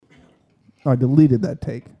Oh, I deleted that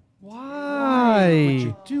take. Why? Would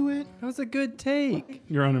you do it? That was a good take.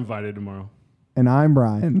 You're uninvited tomorrow. And I'm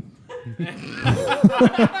Brian.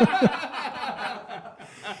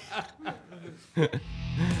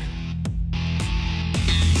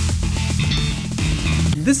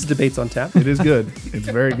 This is Debates on Tap, It is good. It's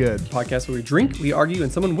very good. podcast where we drink, we argue,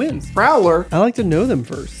 and someone wins. Prowler. I like to know them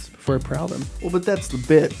first before I prowl them. Well, but that's the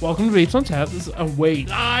bit. Welcome to Babes on Tap. This is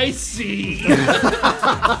wait. I see.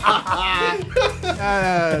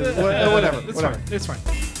 Whatever. It's fine. It's fine.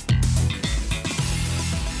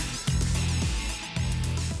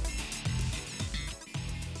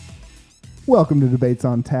 Welcome to Debates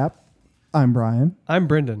on Tap. I'm Brian. I'm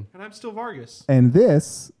Brendan. And I'm still Vargas. And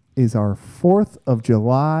this is our 4th of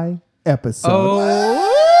July episode.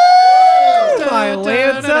 Oh, my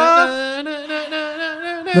Lanza.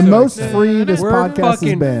 The most free this We're podcast has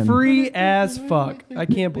fucking been. free as fuck. I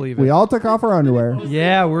can't believe it. We all took off our underwear.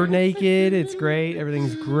 Yeah, we're naked. It's great.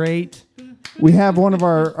 Everything's great. We have one of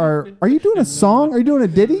our Are you doing a song? Are you doing a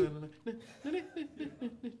ditty?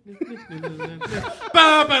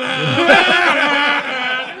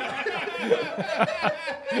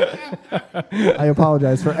 I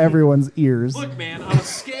apologize for everyone's ears. Look, man, on a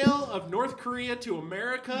scale of North Korea to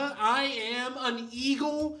America, I am an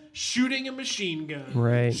eagle shooting a machine gun.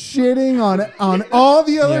 Right. Shitting on all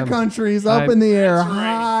the other Yeah. countries up I- in the air That's right.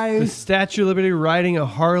 high. The Statue of Liberty riding a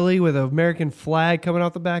Harley with an American flag coming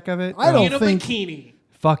off the back of it. I don't In a think bikini.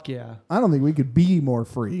 Fuck yeah. I don't think we could be more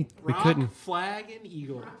free. We Rock, couldn't. flag, and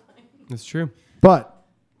eagle. That's true. But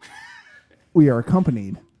we are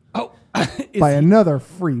accompanied Oh, by another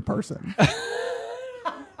free person.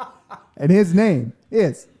 And his name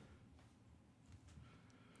is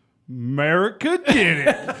America did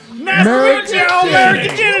it. America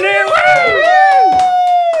America did it.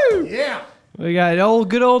 Yeah. we got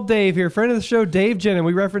good old Dave here, friend of the show, Dave Jenin.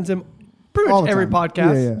 We reference him pretty All much the every time.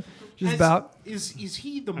 podcast. Yeah. Just about. Is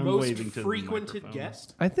he the I'm most waving to the frequented microphone.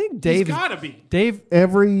 guest? I think He's Dave. gotta be. Dave.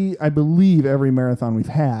 I believe every marathon we've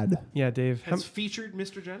had. Yeah, Dave. Has featured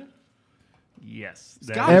Mr. Jenner? Yes.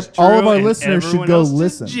 Scott, is all of true, our and listeners should everyone go else is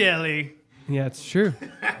listen. Jelly. Yeah, it's true.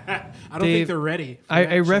 I don't Dave, think they're ready. for I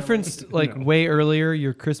that show. referenced way earlier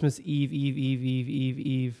your Christmas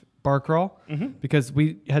Eve bar crawl because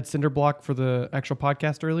we had cinder block for the actual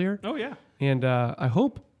podcast earlier, Oh yeah. and I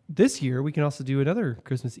hope this year we can also do another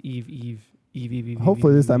Christmas Eve.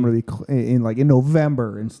 Hopefully this time it'll be in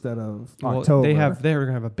November instead of October. They're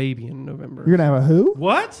gonna have a baby in November. You're gonna have a who?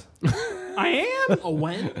 What? I am. A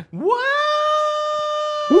when? What?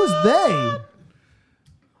 Who's they?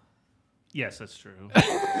 Yes, that's true.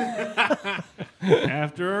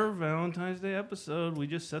 After our Valentine's Day episode, we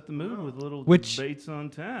just set the mood with little debates on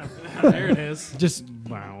tap. There it is. Just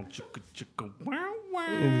Wow, chicka, chicka, wow, wow.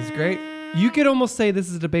 it is great. You could almost say this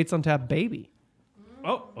is a Debates on Tap baby.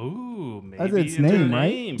 Oh, maybe That's its a name,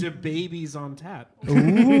 name. To babies on tap.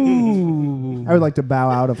 Ooh. I would like to bow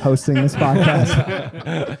out of hosting this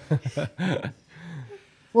podcast.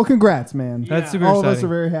 Well, congrats, man. That's super All of exciting. us are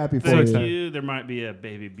very happy for Thank you. you. There might be a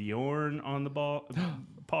baby Bjorn on the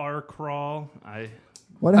bar crawl.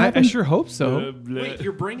 What I happened? sure hope so. Wait,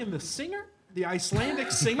 you're bringing the singer? The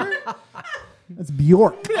Icelandic singer? That's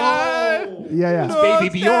Bjork. Oh, Yeah.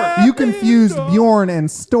 baby Bjork. You confused Bjorn and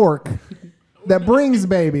Stork that brings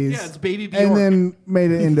babies. Yeah, it's baby Bjork. And then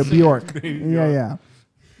made it into Bjork. Yeah.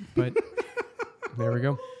 But there we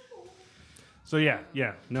go. So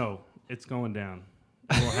no, it's going down.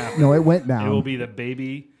 It will happen. No, it went down. It will be the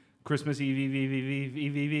baby Christmas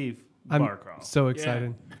Eve I'm bar crawl. so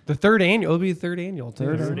excited. The third annual. It'll be the third annual.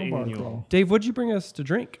 Third Third annual bar annual. crawl. Dave, what'd you bring us to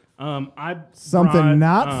drink? I Something brought,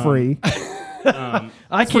 not free.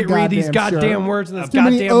 I can't read these goddamn goddamn sure. words in this Too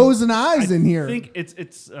many goddamn. O's and I's in here. I think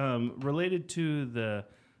it's related to the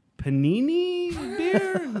panini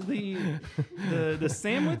beer, the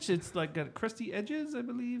sandwich. It's like got crusty edges, I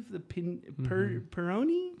believe. The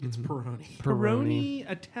Peroni, It's Peroni. Peroni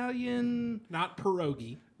Italian. Not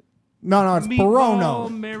pierogi. No, it's Meatball, Perono.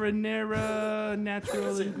 marinara,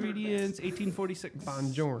 natural ingredients, 1846.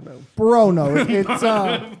 Buongiorno. Perono.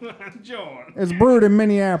 It's brewed in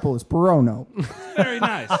Minneapolis. Perono. Very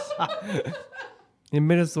nice. In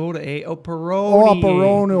Minnesota, Peroni. Oh,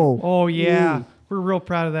 Perono. Oh, yeah. We're real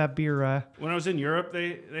proud of that beer. When I was in Europe,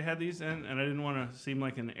 they had these, and I didn't want to seem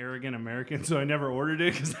like an arrogant American, so I never ordered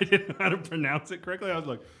it because I didn't know how to pronounce it correctly. I was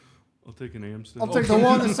like, I'll take an Amstel. I'll take the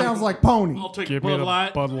one that sounds like pony. I'll take Give Bud me the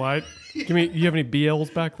Light. Bud Light. Give me. You have any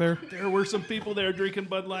BLs back there? There were some people there drinking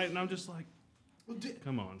Bud Light, and I'm just like,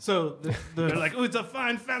 come on. So They're like, oh, it's a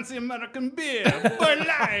fine, fancy American beer, Bud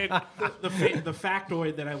Light. the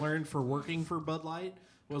factoid that I learned for working for Bud Light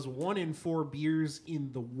was 1 in 4 beers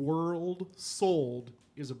in the world sold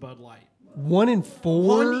is a Bud Light. 1 in 4.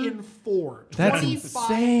 1 in 4. That's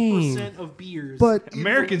 25% of beers. But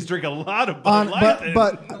Americans drink a lot of Bud Light.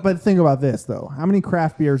 but think about this though. How many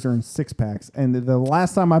craft beers are in 6-packs? And the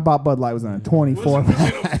last time I bought Bud Light was in a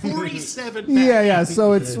 24-pack. 47 pack. Yeah.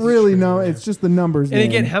 So it's really it's just the numbers. And game.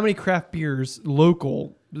 again, how many craft beers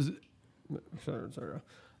local? Sorry.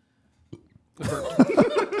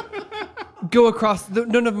 Go across.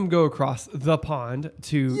 None of them go across the pond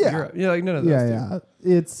to Europe. Yeah, like none of those. Yeah.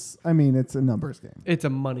 It's a numbers game. It's a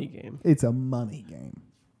money game. It's a money game.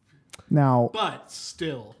 Now, But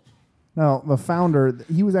still. the founder,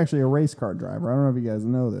 he was actually a race car driver. I don't know if you guys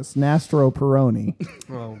know this. Nastro Peroni,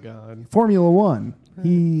 Oh God. Formula One.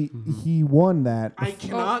 He won that. I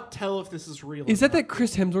cannot tell if this is real. Is that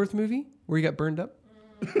Chris Hemsworth movie where he got burned up?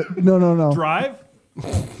 No. Drive?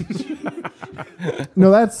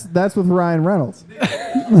 No, that's with Ryan Reynolds.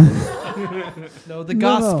 No, the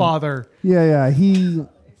Godfather. Yeah.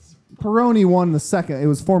 Peroni won the second. It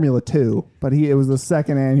was Formula 2, but it was the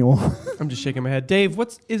second annual. I'm just shaking my head. Dave,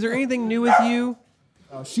 is there anything new with you?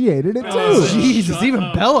 She hated it too. Jesus, even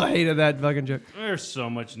Bella hated that fucking joke. There's so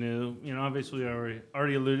much new. Obviously, I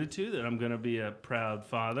already alluded to that I'm going to be a proud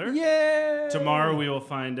father. Yeah. Tomorrow we will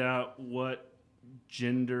find out what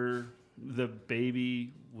gender the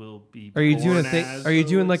baby will be. Are you doing a born thing? as. Are you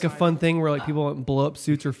doing like a fun thing where like people blow up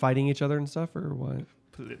suits or fighting each other and stuff, or what?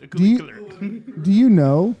 Politically correct. Do you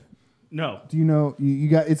know? No. Do you know? You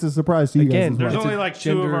got. It's a surprise to you Again, guys. There's As well. only like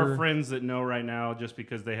 2 of our gender- friends that know right now just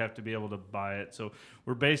because they have to be able to buy it. So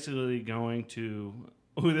we're basically going to...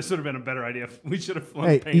 Ooh, this would have been a better idea. We should have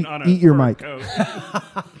flung paint on a eat your fur mic. coat.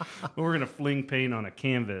 But we're going to fling paint on a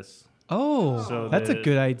canvas. Oh, So that's a that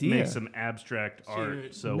good it idea. Make some abstract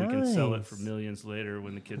art so we can sell it for Nice. millions later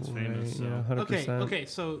when the kid's Right, famous. So. yeah, 100%. Okay,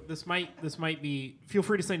 so this might be. Feel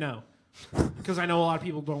free to say no, because I know a lot of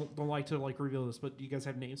people don't like to like reveal this. But do you guys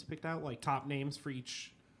have names picked out, like top names for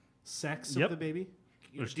each sex Yep. of the baby?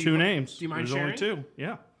 There's Do you 2 mi- names. Do you mind There's sharing? only 2.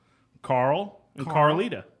 Yeah. Carl and Carl.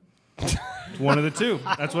 Carlita. It's one of the 2.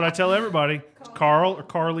 That's what I tell everybody. It's Carl or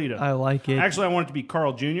Carlita. I like it. Actually, I want it to be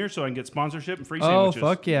Carl Jr. so I can get sponsorship and free Oh, sandwiches.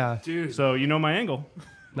 fuck yeah. Dude, So you know my angle.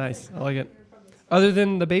 Nice. I like it. Other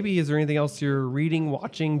than the baby, is there anything else you're reading,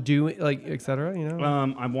 watching, doing, like, etc.?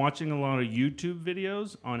 I'm watching a lot of YouTube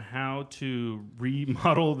videos on how to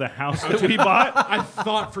remodel the house that we bought. I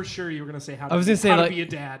thought for sure you were gonna say how. I was gonna say, how like- to be a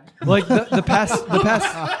dad. Like the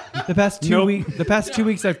past 2 Nope. weeks. The past 2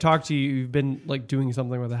 weeks I've talked to you, you've been like doing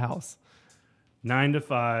something with the house. 9 to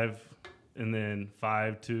 5, and then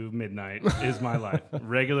 5 to midnight is my life.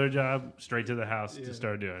 Regular job, straight to the house to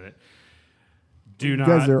start doing it. Do not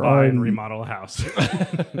guys are buy already- and remodel a house.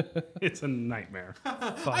 It's a nightmare.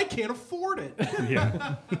 I can't afford it.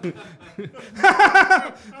 Yeah.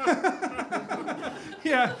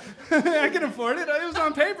 Yeah, I can afford it. It was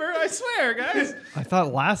on paper. I swear, guys. I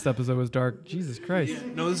thought last episode was dark. Jesus Christ.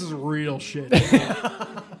 No, this is real shit.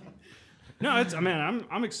 No,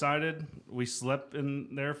 I'm excited. We slept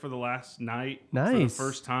in there for the last night for the Nice.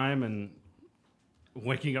 first time, and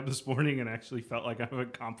waking up this morning and actually felt like I've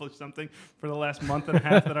accomplished something for the last month and a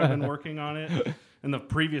half that I've been working on it. And the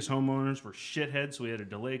previous homeowners were shitheads, so we had to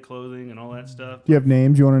delay closing and all that stuff. Do you have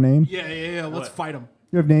names you want to name? Yeah. Let's What? fight them.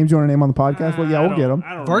 You have names you want to name on the podcast? Well, yeah, I we'll don't- get them.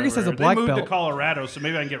 I don't Vargas remember. has a black They moved belt. to Colorado, so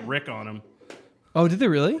maybe I can get Rick on them. Oh, did they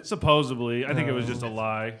really? Supposedly. I think it was just a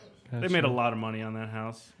lie. They Gotcha. made a lot of money on that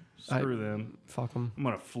house. Screw them. Fuck them. I'm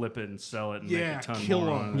going to flip it and sell it and Yeah, make a ton kill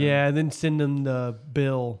more 'em. on it. Yeah, and then send them the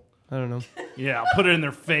bill. I don't know. Yeah, I'll put it in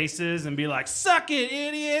their faces and be like, suck it,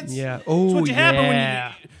 idiots. Yeah. That's Oh, what you happen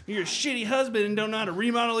yeah. when you're a shitty husband and don't know how to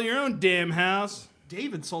remodel your own damn house.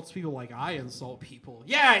 Dave insults people like I insult people.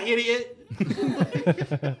 Yeah, idiot.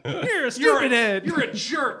 You're a stupid head. You're a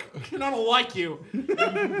jerk, and I don't like you.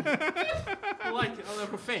 I'm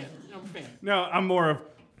a fan. I'm a fan. No, I'm more of,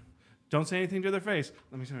 don't say anything to their face.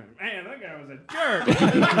 Let me say, man, that guy was a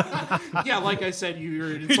jerk. Yeah, like I said,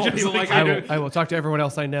 you're insulting people like I I will, do. I will talk to everyone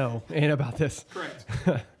else I know and about this. Correct.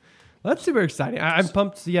 Well, that's super exciting. I'm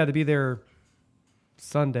pumped. Yeah, to be there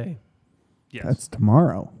Sunday. Yes. That's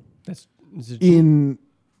tomorrow. That's is it- In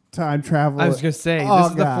time travel. I was gonna say Oh, this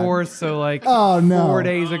is the God. 4th, so like Oh, no. 4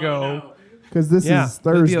 days ago. Because this Yeah, is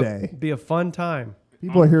it'll be a- Thursday. Be a fun time.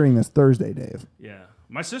 People are hearing this Thursday, Dave. Yeah.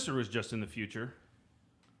 My sister was just in the future.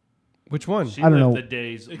 Which one? She I don't lived know. the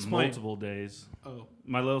days, Explain. multiple days. Oh,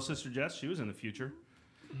 My little sister Jess, she was in the future.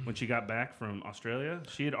 When she got back from Australia,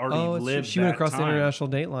 she had already Oh, lived she went that across time. the international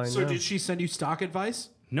date line. so yeah. did she send you stock advice?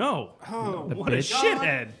 No. Oh, What a bitch.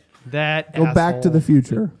 shithead. That Go back to asshole. the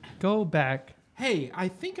future. Go back. hey, I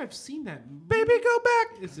think I've seen that. Baby, go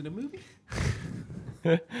back. Is it a movie?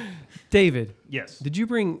 David, Yes. did you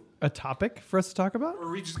bring a topic for us to talk about? Or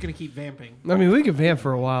are we just gonna keep vamping? I mean, we can vamp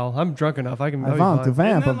for a while. I'm drunk enough. I can. I I'll be want to fine.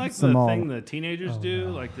 vamp Isn't of that like some the all. thing the teenagers do?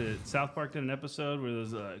 Like the South Park did an episode where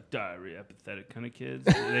there's diarrhea apathetic kind of kids.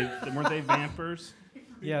 Weren't they vampers?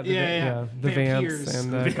 Yeah, Yeah. the Vampires. vamps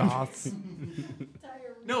and the goths.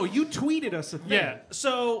 No, you tweeted us a thing. Yeah.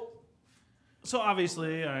 So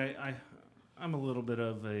obviously I'm a little bit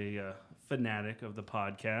of a fanatic of the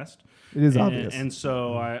podcast. It is and, obvious. And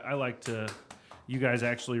so I like to. You guys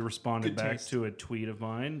actually responded Good back taste. to a tweet of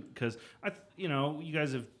mine because you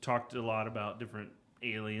guys have talked a lot about different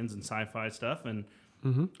aliens and sci-fi stuff, and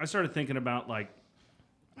I started thinking about like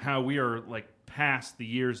how we are like past the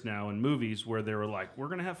years now in movies where they were like, we're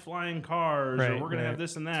gonna have flying cars or Right, we're gonna right. have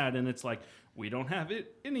this and that, and it's like we don't have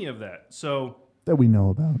any of that. So that we know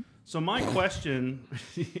about. my question,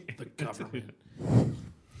 the government.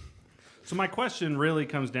 So my question really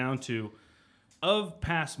comes down to, of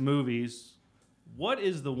past movies, what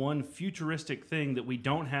is the one futuristic thing that we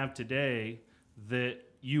don't have today that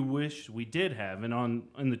you wish we did have? And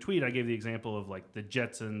in the tweet, I gave the example of like the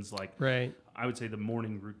Jetsons, like Right. I would say the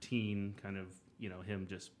morning routine, kind of him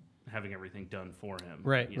just having everything done for him.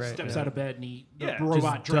 Right, You know, right. Steps Yeah. out of bed and the Yeah,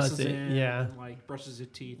 robot just does dresses it, in, yeah. and, like brushes his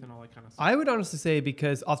teeth and all that kind of stuff. I would honestly say,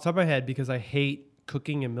 because off the top of my head, because I hate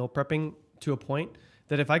cooking and meal prepping to a point,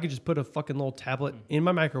 that if I could just put a fucking little tablet in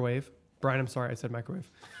my microwave. Brian, I'm sorry, I said microwave.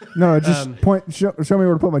 No, just show me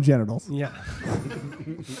where to put my genitals. Yeah.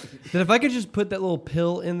 That if I could just put that little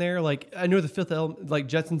pill in there, like I know the Fifth Element, like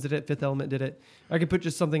Jetsons did it, Fifth Element did it. I could put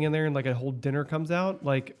just something in there and like a whole dinner comes out.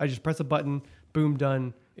 Like I just press a button, boom,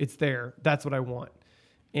 done. It's there. That's what I want.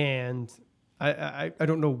 And I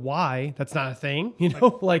don't know why that's not a thing.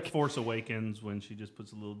 Like Force Awakens when she just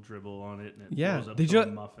puts a little dribble on it and it Yeah, blows up they to a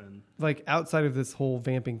ju- muffin. like outside of this whole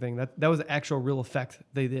vamping thing, that was an actual real effect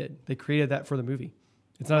they did. They created that for the movie.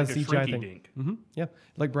 It's not Like a a CGI shrinky thing. dink. Yeah,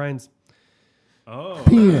 like Brian's. Oh.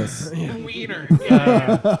 Penis. Wiener.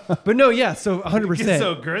 But no, yeah. So 100%. It's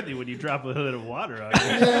so girthy when you drop a little of water on it.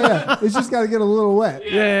 Yeah. It's just got to get a little wet.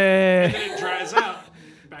 Yeah. And then it dries out.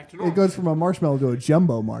 Back to normal. It goes from a marshmallow to a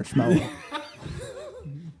jumbo marshmallow.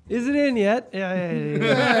 Is it in yet?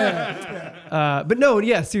 Yeah. But no,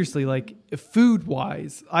 yeah, seriously, like food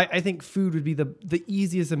wise, I think food would be the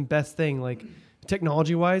easiest and best thing. Like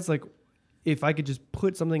technology wise, like if I could just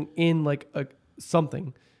put something in like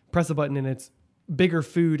something, press a button and it's bigger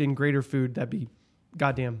food and greater food, that'd be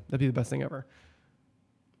the best thing ever.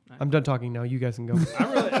 I'm done talking now. You guys can go.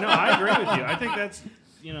 I agree with you. I think that's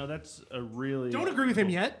a really. Don't agree with him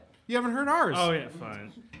yet. You haven't heard ours. Oh yeah,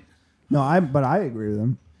 fine. No, but I agree with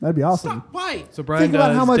him. That'd be awesome. Stop. Why? So Brian Think about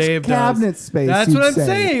does, how much Dave cabinet does. space That's you'd what I'm save.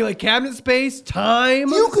 saying. Like cabinet space, time.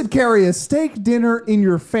 You could carry a steak dinner in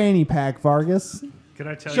your fanny pack, Vargas. Can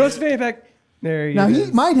I tell Show you? us fanny pack. There you Now go.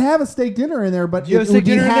 he might have a steak dinner in there, but Do you it have a would steak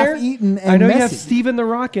be dinner in half there? eaten and I know you have messy. Steven the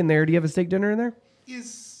Rock in there. Do you have a steak dinner in there?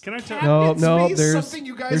 Is Can I tell- cabinet No, space there's- something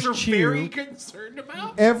you guys there's are Chew. very concerned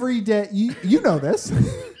about? Every day, you know this.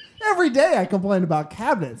 Every day I complain about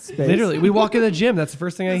cabinet space. Literally, we walk in the gym. That's the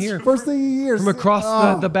first thing I hear. First thing you hear From across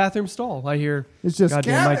the oh, bathroom stall, I hear, It's just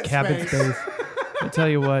goddamn, my cabinet cabinet space. I tell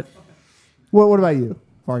you what. What about you,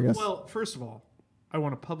 Vargas? Well, first of all, I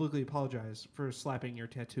want to publicly apologize for slapping your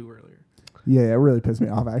tattoo earlier. Yeah, it really pissed me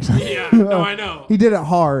off, actually. Yeah, no, I know. He did it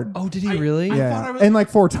hard. Oh, did he I- really? I yeah. thought I was- And like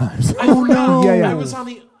 4 times. I forgot. Yeah, yeah. I was on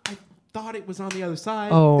the. I thought it was on the other side.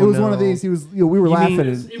 Oh, It was no. one of these. He was. We were You laughing, mean-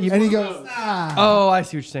 and, It was and he one of goes, those. ah. Oh, I see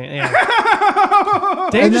what you're saying. Yeah.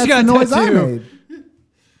 Dave And just that's got the a noise I tattoo. made.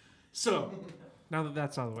 So now that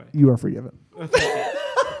that's out of the way, You are forgiven.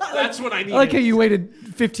 that's what I I needed. like how you waited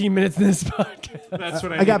 15 minutes in this podcast. That's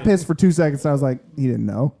what I. I got needed. pissed for 2 seconds. I was like, he didn't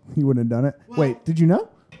know. He wouldn't have done it. Wait, did you know?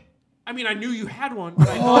 I mean, I knew you had one. But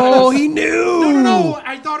I thought it Oh, was, he knew. No.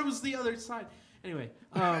 I thought it was the other side. Anyway,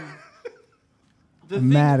 the thing,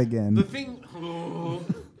 Mad again. The thing. Oh,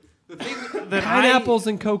 the thing that Pineapples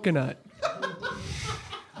and coconut.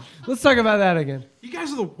 Let's talk about that again. You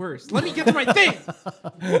guys are the worst. Let me get to my thing.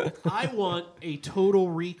 I want a Total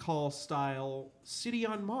Recall style city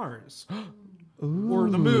on Mars. Or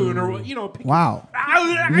the moon, or pick Wow.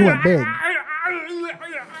 You went big.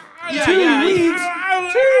 Yeah, 2 yeah,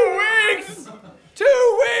 weeks.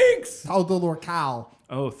 2 weeks. Total Lorcal.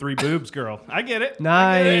 Oh, 3 boobs, girl. I get it.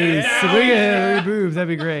 Nice. So we get boobs. That'd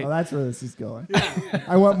be great. Oh, that's where this is going.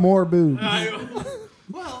 I want more boobs.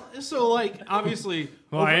 Well, so like obviously,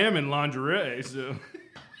 Well, I am in lingerie, so.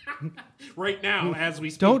 right now as we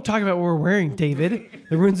speak. Don't talk about what we're wearing, David.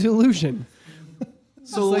 It ruins the illusion.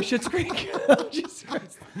 So like Schitt's Creek. Jesus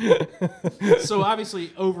Christ. So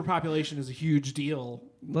obviously, overpopulation is a huge deal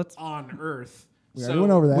Let's. on Earth. We already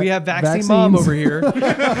went over that. We have vaccine Vaccines. mom over here. Let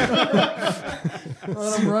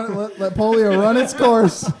polio run its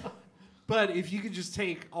course. But if you could just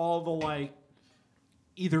take all the like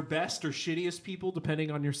either best or shittiest people,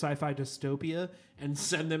 depending on your sci-fi dystopia, and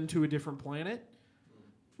send them to a different planet,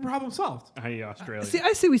 problem solved. Hey, Australia. See,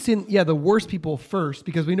 I say we send the worst people first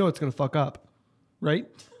because we know it's going to fuck up, right?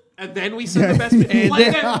 And then we send the best people. And Like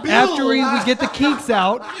then that Bill. after we get the kinks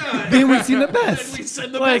out, then we send the best. Then we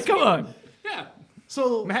send the Like, best come people. on. Yeah.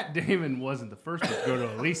 So Matt Damon wasn't the first one to go to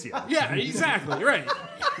Elysia. yeah, exactly right.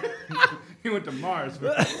 He went to Mars.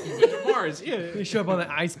 But To Mars, yeah. They show up on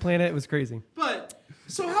the ice planet. It was crazy. But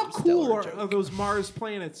so how cool are those Mars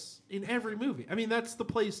planets in every movie? I mean, that's the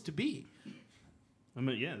place to be. I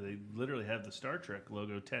mean, yeah, they literally have the Star Trek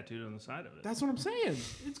logo tattooed on the side of it. That's what I'm saying.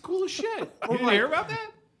 It's cool as shit. You Or didn't hear about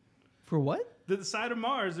that? For what? The side of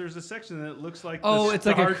Mars, there's a section that looks like Oh, the it's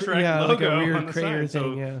like Star a Trek like logo a weird on the crater side.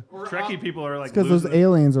 thing. So Yeah. Or, Trekkie people are like Because those losing it.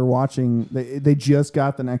 aliens are watching. They just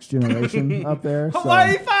got the Next Generation up there. So.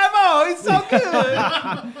 Hawaii 5-0, it's so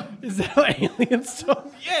good. Is that how aliens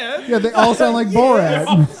talk? Yeah. Yeah, they all sound like Borat.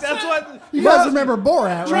 That's what You guys remember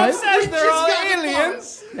Borat, right? says. They're all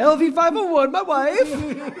aliens. LV 501, my wife.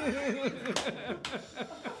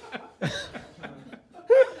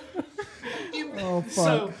 Oh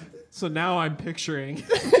fuck! So now I'm picturing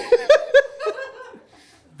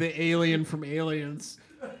the alien from Aliens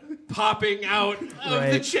popping out of the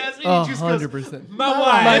Right. chest, and he just goes, 100%. "My My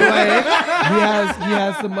wife," wife. He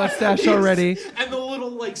has the mustache already. and the little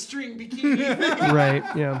like string bikini thing. Right.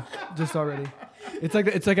 Yeah. Just already. It's like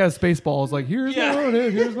a Spaceballs. Like here's Yeah. my one.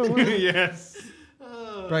 Here's my one. Yes.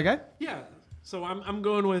 Right, guy. Yeah. So I'm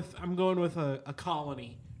going with a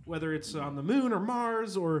colony, whether it's on the moon or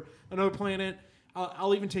Mars or another planet.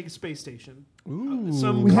 I'll even take a space station.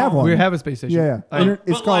 Ooh. We have one. We have a space station. Yeah, yeah. I- It's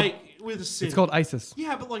but called. like with a city. it's called ISIS.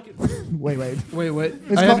 Yeah, but like Wait. Wait, what?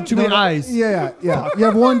 It's I called- have too many no, eyes. Yeah. You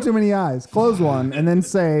have one too many eyes. Close one and then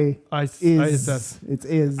say is. ISIS. It's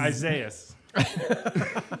is. Isaiah.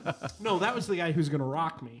 no, that was the guy who's gonna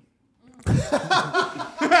rock me.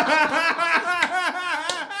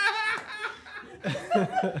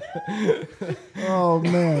 Oh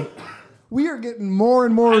man, we are getting more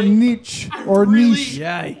and more niche or really- niche.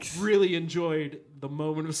 Yikes. Really enjoyed the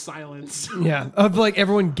moment of silence. Yeah. Of like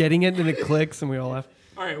everyone getting it and it clicks and we all laugh.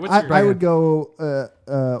 All right, what's your I would go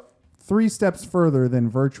 3 steps further than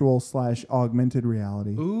virtual / augmented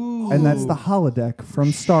reality, Ooh. and that's the holodeck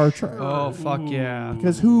from Star Trek. Oh fuck yeah.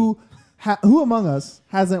 Because who among us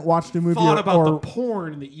hasn't watched a movie thought about the or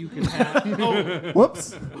porn that you can have? Oh,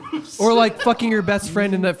 whoops? Or like fucking your best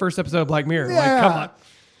friend in that first episode of Black Mirror. Like, come on.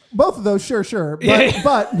 Both of those, sure.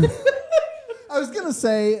 But I was gonna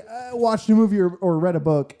say, watched a movie or read a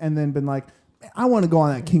book and then been like, I want to go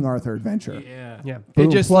on that King Arthur adventure. yeah. Yeah. Boom,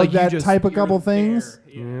 It just plug like that, you just type a You're couple there. things,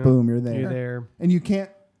 Yeah. boom, you're there. you're there. And you can't.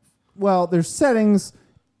 Well, there's settings.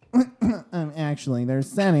 Actually, there's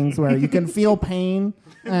settings where you can feel pain,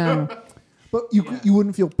 but you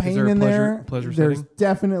wouldn't feel pain there a in there. pleasure There's setting?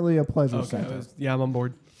 definitely a pleasure Okay. setting. Yeah, I'm on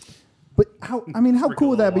board. But how cool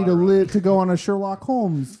would that be to go on a Sherlock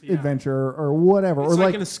Holmes adventure or whatever, It's or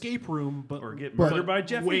like an escape room, but Or get But- murdered by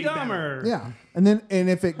Jeffrey way better. Dahmer. yeah, and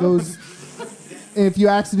if it goes, if you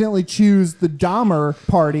accidentally choose the Dahmer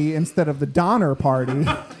party instead of the Donner party,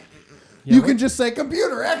 you can just say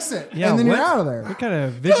computer exit, Yeah, and then what- you're out of there. What kind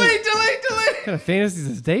of vision? Delete. What kind of fantasies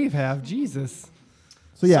does Dave have? Jesus.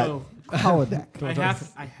 So yeah, So- holodeck.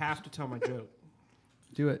 I have to tell my joke.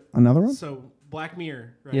 Do it. Another one? So Black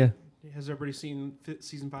Mirror, right? Yeah. Has everybody seen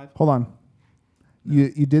season 5? Hold on.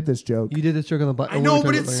 You did this joke. You did this joke on the Black. I know,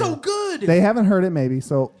 but it's so good. They haven't heard it, maybe.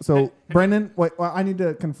 So Brendan, wait. Well, I need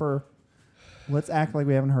to confer. Let's act like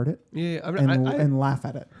we haven't heard it Yeah, I mean, I and laugh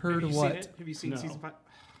at it. heard Have you what? seen it? Have you seen No. season 5?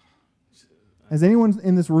 Has anyone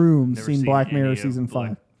in this room Never seen Black any Mirror of season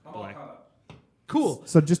 5? Black- Cool.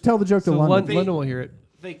 So just tell the joke to So London. London will hear it.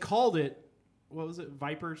 They called it. What was it?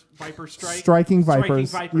 Viper Strike. Striking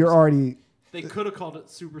Vipers. You're already. They could have called it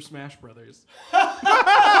Super Smash Brothers.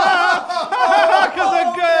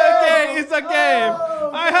 It's a game.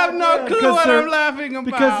 I have no clue Because what they're- I'm laughing about.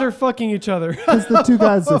 Because they're fucking each other. Because the two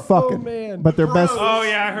guys are fucking. man. But they're best. Oh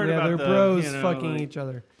yeah, I heard Yeah, about they're the, bros you know, fucking like- each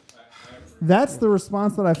other. That's the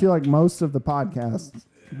response that I feel like most of the podcast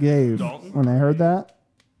gave Dalton? when I heard that.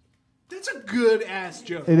 That's a good ass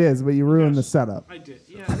joke. It is, but you ruined the setup. I did.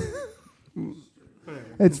 Yeah.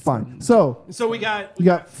 It's fine. So So we got you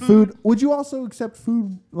got food. Would you also accept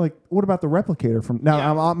food? Like, what about the replicator from? Now,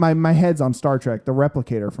 Yeah. my head's on Star Trek. The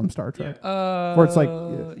replicator from Star Trek, where it's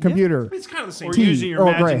like computer. It's kind of the same. Or Tea, using your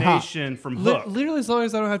Earl Grey, imagination from Hook. Literally, as long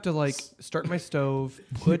as I don't have to like start my stove,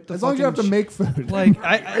 put the As long as you have to fucking make food. like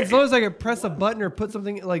as long as I can press a button or put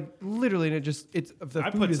something like literally, and it's if the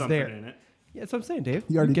I food put is something there. in it. Yeah, that's what I'm saying, Dave.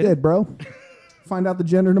 You already get it. did, bro. Find out the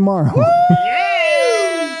gender tomorrow.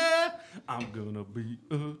 Yeah! I'm gonna be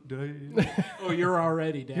a dad. Oh, you're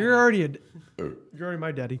already dead. You're already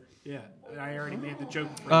my daddy. Yeah, I already made the joke.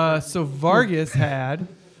 For So Vargas had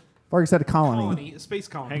Vargas had a colony. colony, a space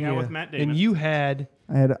colony. Hang out with Matt Damon. and you had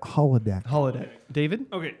I had a holodeck. holiday. David.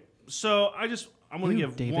 Okay, so I'm going to Ew,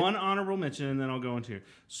 give David. one honorable mention, and then I'll go into here.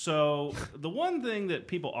 So the one thing that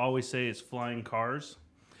people always say is flying cars,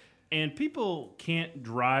 and people can't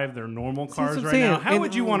drive their normal See, cars that's right what I'm now. saying. How And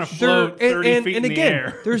would you want to there- float 30 feet and in again, the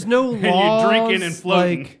air? There's no And you're laws. drinking and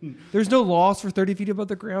floating. Like, there's no laws for 30 feet above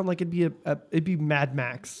the ground. Like it'd be Mad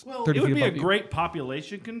Max. Well, 30 It would feet be a above you. great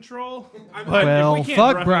population control. But Well, if we can't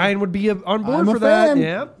fuck, drive- Brian would be on board I'm a for that. fan.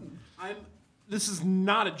 Yeah. This is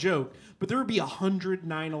not a joke, but there would be 100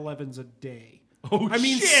 9/11s a day. Oh, I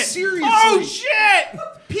mean, shit. seriously. Oh, shit!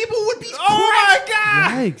 People would be. Oh, my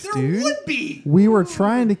God! Yikes, There dude. would be. We were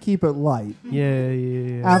trying to keep it light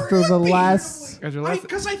Yeah. after the would be. last. Guys, relax.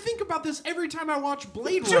 Because I think about this every time I watch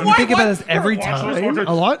Blade Dude, Runner. You think about this every Watch time. this, watch it.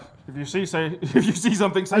 A lot. If you see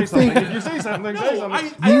something, say I something. think- If you see something, say No,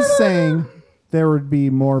 something. He's saying there would be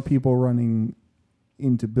more people running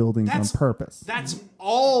into buildings on That's- purpose. That's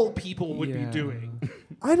all people would Yeah. be doing.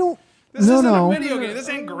 I don't. This no, isn't no. a video game. This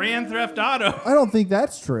ain't Grand Theft Auto. I don't think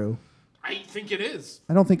that's true. I think it is.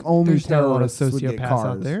 I don't think only There's not a lot of terrorists would get sociopaths cars.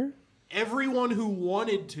 out there. Everyone who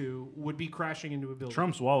wanted to would be crashing into a building.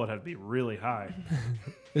 Trump's wall would have to be really high.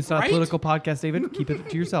 It's not Right? a political podcast, David. Keep it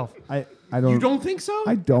to yourself. I don't. You don't think so?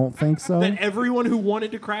 I don't think so. That everyone who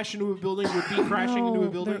wanted to crash into a building would be crashing into a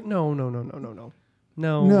building? No.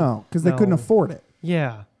 No, because they couldn't afford it.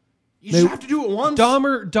 Yeah. You just have to do it once.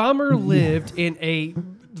 Dahmer lived in a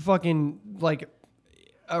fucking like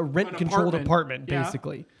a rent-controlled apartment. apartment, Yeah.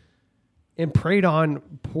 basically, and preyed on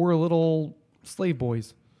poor little slave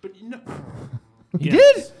boys. But no, He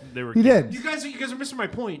did. They were He did. you guys are missing my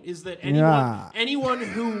point. Is that Yeah. anyone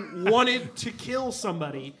who wanted to kill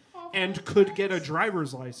somebody and could get a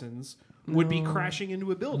driver's license would be crashing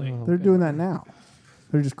into a building. They're doing that now.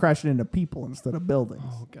 They're just crashing into people instead of buildings.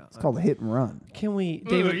 Oh God. It's called a hit and run. Can we, Ooh,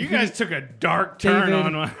 David? you guys took a dark turn David-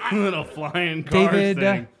 on my little flying cars David.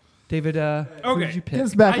 thing. David. Who Okay. did you pick? Get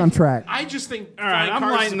us back on track. I just think All right, flying I'm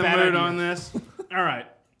cars is lighting a the bad mood idea. on this. All right,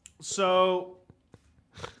 so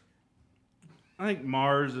I think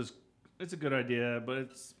Mars it's a good idea, but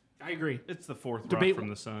I agree. it's the fourth Debate- rock from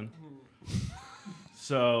the sun.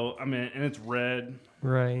 So I mean, and it's red.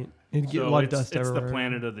 Right. And get So a lot of it's dust the everywhere.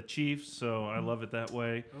 planet of the Chiefs, so I love it that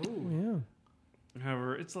way. Yeah.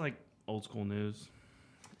 However, it's like old school news.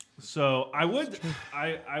 So I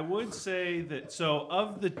would say that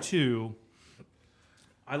of the two,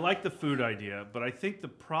 I like the food idea, but I think the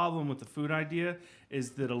problem with the food idea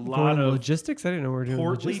is that a lot Going of logistics. I didn't know we were doing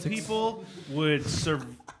portly logistics. people would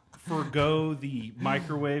forgo the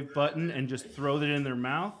microwave button and just throw it in their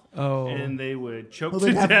mouth, Oh. and they would choke Well,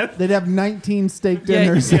 to death. they'd have 19 steak Yeah,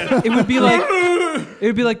 dinners. it would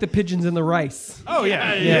be like the pigeons in the rice. Oh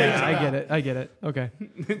yeah, Yeah, I get it. Okay.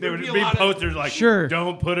 There would be a be lot of- posters like, Sure.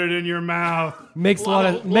 "Don't put it in your mouth." Makes a lot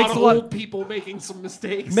of makes a lot lot of old people making some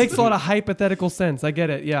mistakes. makes a lot of hypothetical sense. I get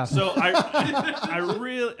it. Yeah. So I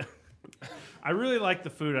really like the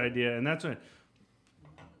food idea, and that's what.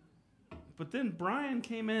 But then Brian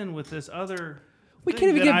came in with this other. We thing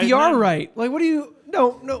can't even that get I VR meant- right. Like, what do you?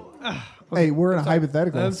 No. Hey, we're in a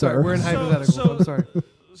hypothetical. I'm sorry. sir. We're in hypothetical. I'm sorry.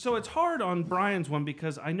 So it's hard on Brian's one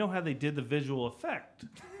because I know how they did the visual effect,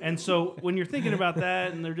 and so when you're thinking about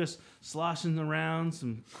that, and they're just sloshing around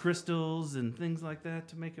some crystals and things like that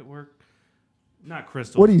to make it work. Not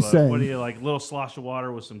crystals. What are you but saying? What do you like? Little slosh of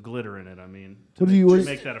water with some glitter in it. I mean, What do you- to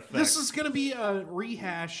make that effect? This is going to be a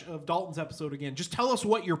rehash of Dalton's episode again. Just tell us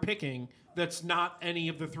what you're picking that's not any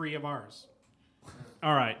of the three of ours.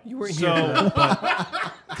 All right. You weren't so, here for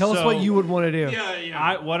that, Tell us So- what you would want to do.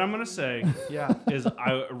 Yeah. what I'm going to say Yeah. is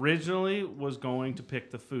I originally was going to pick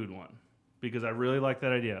the food one because I really like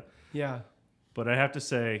that idea. Yeah. But I have to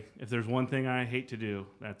say, if there's one thing I hate to do,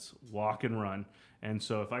 that's walk and run. And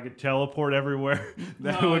so if I could teleport everywhere,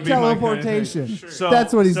 that would be my kind of thing. Teleportation. So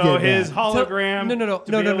That's what he's so getting his at. hologram. No.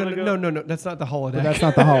 to be able to go- No. That's not the holodeck. That's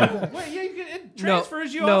not the holodeck. Wait, yeah, you can,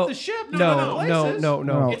 transfers you no, off the ship. no, places.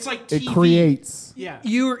 no. It's like it TV. creates Yeah.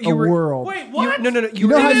 You a were world. Wait, You, what? no. You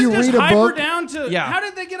know how They you didn't just read a hyper book? down to. Yeah. How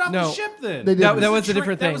did they get off No. the ship then? They did That this. was a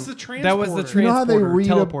different that thing. was the That was the transporter. You know how they transporter, read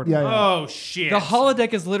a- teleporter. yeah, yeah. Oh shit. The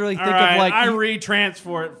holodeck is literally All think right, of like I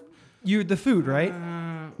retransport. you the food, right?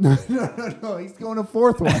 No, he's going to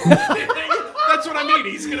fourth one. That's what I mean.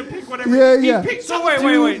 He's gonna pick whatever. Yeah, he yeah. picks So up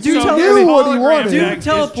wait. do So you the tell me hologram what he wanted? deck Do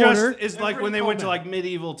teleporter. is like when they went to like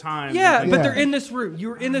medieval times. Yeah, and but Yeah. they're in this room. You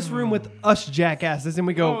were in this room with us jackasses, and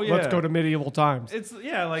we go, Oh, yeah. let's go to medieval times. It's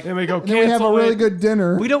like And we go, And then we have a cancel really it. good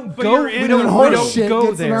dinner. We don't But go. you're We in don't, a we horse don't shit go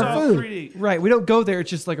gets in there. our it's all food. 3D. Right, we don't go there. It's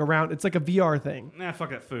just like around. It's like a VR thing. Nah,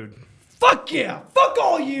 fuck that food. Fuck yeah! Fuck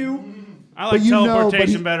all you! I like you know,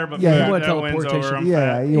 teleportation but he- better, but yeah, food, yeah. You want that wins teleportation. over. I'm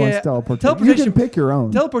Yeah, fat. he wants Yeah, teleportation. teleportation- You can pick your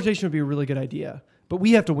own. Teleportation would be a really good idea, but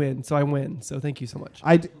we have to win, so I win. So thank you so much.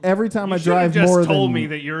 Every time You I should have drive just more told than me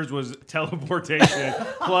that yours was teleportation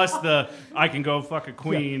plus the I can go fuck a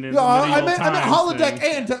queen. in Yeah, I medieval meant times holodeck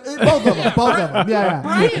thing. and both of them. Both of them.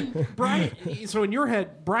 Yeah. Brian. So in your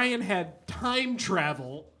head, Brian had time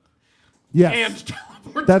travel Yes. and teleportation.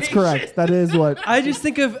 That's correct. That is what. I just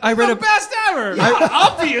think of I read The a best ever.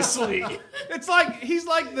 Obviously. It's like he's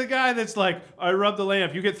like the guy that's like, I rub the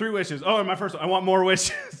lamp, you get 3 wishes. Oh, and my first one, I want more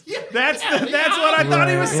wishes. That's what I thought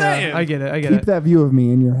he was Yeah, saying. I get it. Keep that view of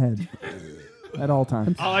me in your head at all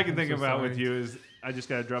times. All I can think about with you is I just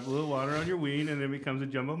gotta drop a little water on your ween, and then it becomes a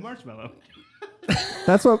jumbo marshmallow.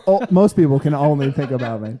 That's what most people can only think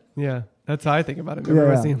about me. Yeah, that's how I think about it.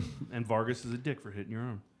 Remember Yeah. I seen him. And Vargas is a dick for hitting your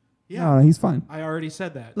arm. Yeah. No, he's fine. I already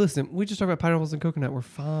said that. Listen, we just talked about pineapples and coconut. We're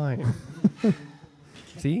fine.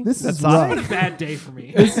 See, This that's is solid. What rough. a bad day for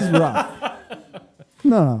me. This is rough.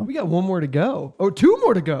 No. We got one more to go. Oh, 2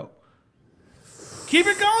 more to go. Keep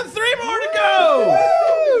it going, 3 more to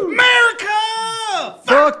go. America!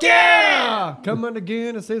 Fuck yeah! Come on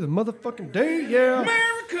again and save the motherfucking day, yeah.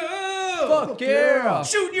 America! Fuck yeah!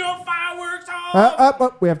 Shooting your fireworks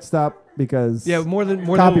off! We have to stop because Yeah, more than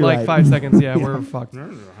like Copyright. 5 seconds. Yeah, we're fucked.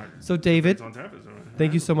 So David,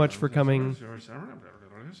 thank you so much for coming.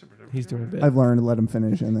 He's doing a bit. I've learned to let him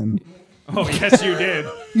finish, and then Oh, yes, you did.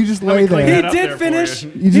 you just lay clean there. that up He did there for finish.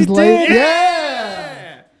 you. You just He lay. did.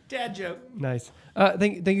 Yeah. Dad joke. Nice.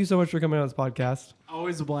 Thank you so much for coming on this podcast.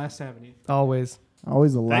 Always a blast having you. Always.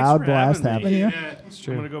 Always a Thanks loud for blast having me. happening here. Yeah. It's I'm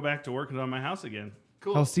true. gonna go back to working on my house again.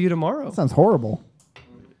 Cool. I'll see you tomorrow. Sounds horrible.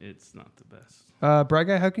 It's not the best, Brad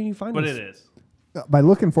Guy, how can you find but us? it is. By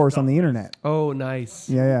looking for us on the internet. Oh, nice.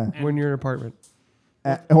 Yeah, We're in your apartment.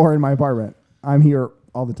 or in my apartment. I'm here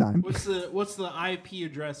all the time. What's the IP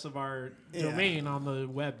address of our domain on the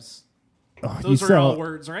webs? Oh, you Those are sell- all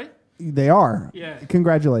words, right? They are. Yeah.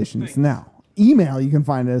 Congratulations. Thanks. Now, email, you can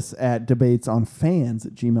find us at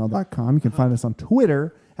debatesonfans@gmail.com. You can find us on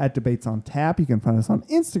Twitter at debatesontap. You can find us on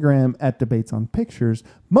Instagram at debatesonpictures.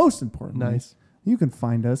 Most importantly, Nice. you can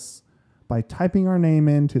find us by typing our name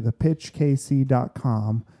into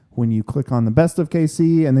thepitchkc.com. When you click on the best of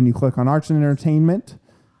KC and then you click on Arts and Entertainment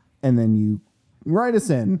and then you write us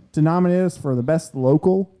in to nominate us for the best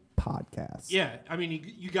local podcast. Yeah. I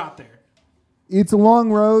mean, you got there. It's a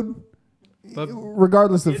long road, But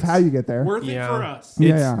regardless of It's how you get there. Worth Yeah. it for us.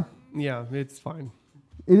 Yeah. yeah, it's fine.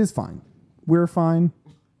 It is fine. We're fine.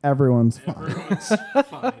 Everyone's fine. Everyone's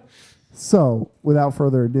fine. So, without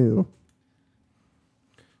further ado,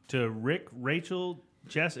 To Rick, Rachel,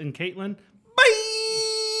 Jess, and Caitlin,